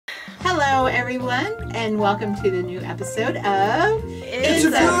Hello, everyone, and welcome to the new episode of It's a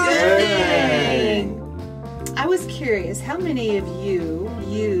Good Thing. I was curious, how many of you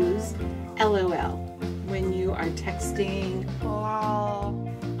use LOL when you are texting?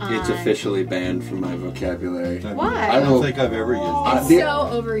 It's officially banned from my vocabulary. Why? I I don't think I've ever used it. It's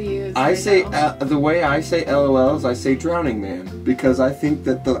so overused. I right say now. the way I say LOL is I say drowning man because I think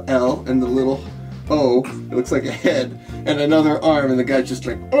that the L and the little O, it looks like a head and another arm, and the guy's just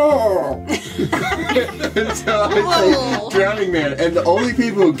like, oh. And so I say drowning man, and the only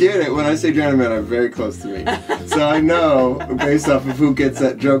people who get it when I say drowning man are very close to me. So I know based off of who gets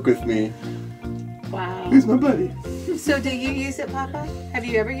that joke with me. Wow. Who's my buddy? So do you use it, Papa? Have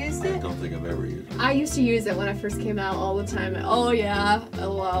you ever used I it? don't think I've ever used it. I used to use it when I first came out all the time. Oh yeah,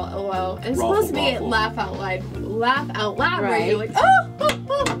 LOL, LOL. And it's Raffle, supposed to be waffle. laugh out loud, where you're Right. like,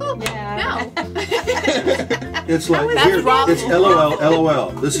 oh. Yeah. No. It's like, That's here, wrong. it's LOL,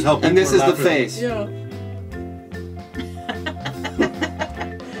 LOL. This is how people And this are is the laughing. face. Yeah.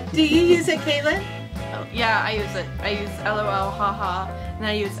 Do you use it, Caitlin? Oh, yeah, I use it. I use LOL, haha, and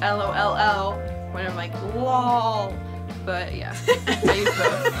I use LOLL when I'm like, lol. But yeah, I use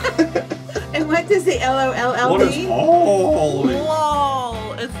both. And what does the LOLL What is mean? all mean?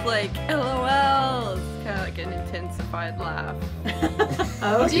 Lol. It's like LOL. It's kind of like an intensified laugh.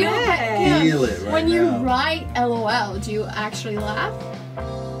 Okay. Feel it right When you now. write LOL, do you actually laugh?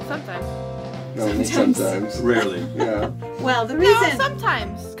 Sometimes. Only sometimes. Rarely. Yeah. Well, the No, reason...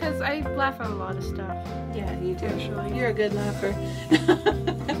 sometimes, because I laugh at a lot of stuff. Yeah, you do. Actually. You're a good laugher.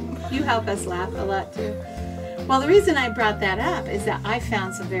 You help us laugh a lot too. Well, the reason I brought that up is that I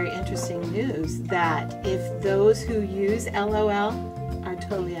found some very interesting news that if those who use LOL are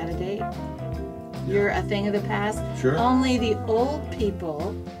totally out of date, you're a thing of the past. Sure. Only the old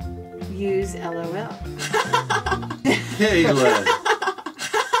people use LOL. Hey, Led.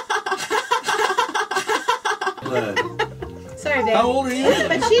 Led. Sorry, babe. How old are you?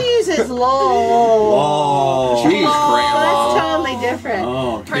 But she uses LOL. Oh. Jeez, That's Grandma. totally different.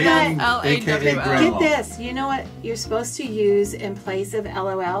 Oh, Pronounce Katie, L-A-W-L. AKA Get Grandma. this. You know what you're supposed to use in place of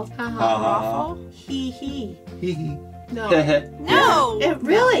LOL? Uh-huh. He, he. Hee hee. No. No! It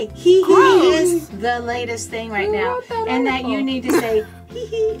really, he Gross. is the latest thing right Who now, wrote that and that article? you need to say hee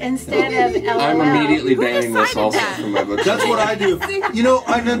hee instead of LOL. I'm immediately Who banning this decided also that? from my vocabulary. That's what I do. You know,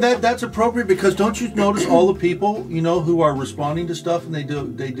 I know that's appropriate because don't you notice all the people, you know, who are responding to stuff and they do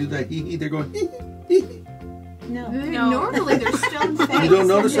that hee hee, they're going hee hee hee hee. No. Normally they're still fake. You don't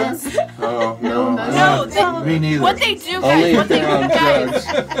notice that? Oh, no. No, Me neither. What they do, Only guys, if what they they're on drugs.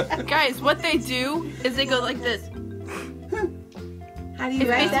 guys, what they do is they go like this. How do you It's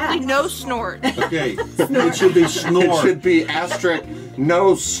write basically that? no snort. Okay, it should be It snore. should be asterisk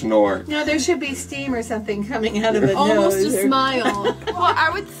no snort. No, there should be steam or something coming out of the Almost nose. a smile. Well,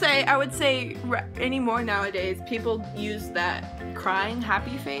 I would say anymore nowadays, people use that crying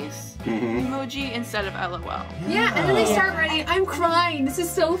happy face emoji instead of LOL. Yeah, and then they start writing, I'm crying. This is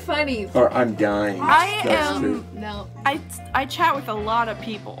so funny. Or I'm dying. I That's am. true. No. I chat with a lot of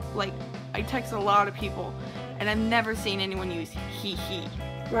people. Like, I text a lot of people, and I've never seen anyone use he.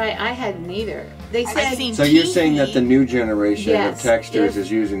 Right, I had neither. They I've said seen So you're saying that the tee-hee. new generation Yes, of texters if-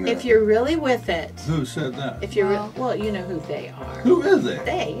 is using that? if you're really with it, Who said that? if you're Wow. well, you know who they are. Who is it?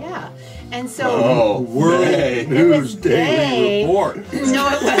 They, yeah. And so Oh, World they. News It was they. Daily Report. no,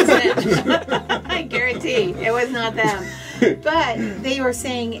 it wasn't. I guarantee it was not them. But they were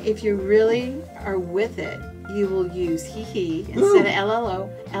saying if you really are with it, you will use hee hee instead of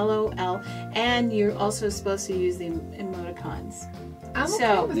LOL, and you're also supposed to use the emoticons. I'm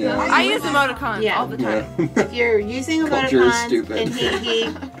So- okay with Yeah. that. I use emoticons Yeah. all the time. Yeah. If you're using Culture is emoticons stupid. and hee hee,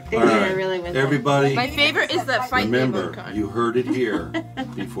 then All you're right. really with Everybody, My favorite is that fight remember, emoticon. you heard it here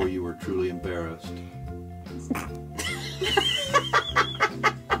before you were truly embarrassed. it.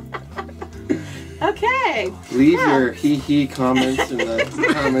 Okay. Leave your hee comments in the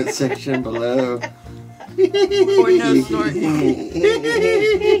comment section below. Or no snort. No,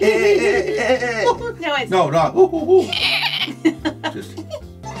 it's No, not. Ooh, ooh, ooh. Just.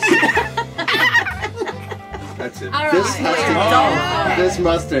 That's it. All right. This has to Oh. This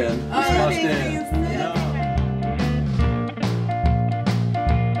must end. All right. Must end.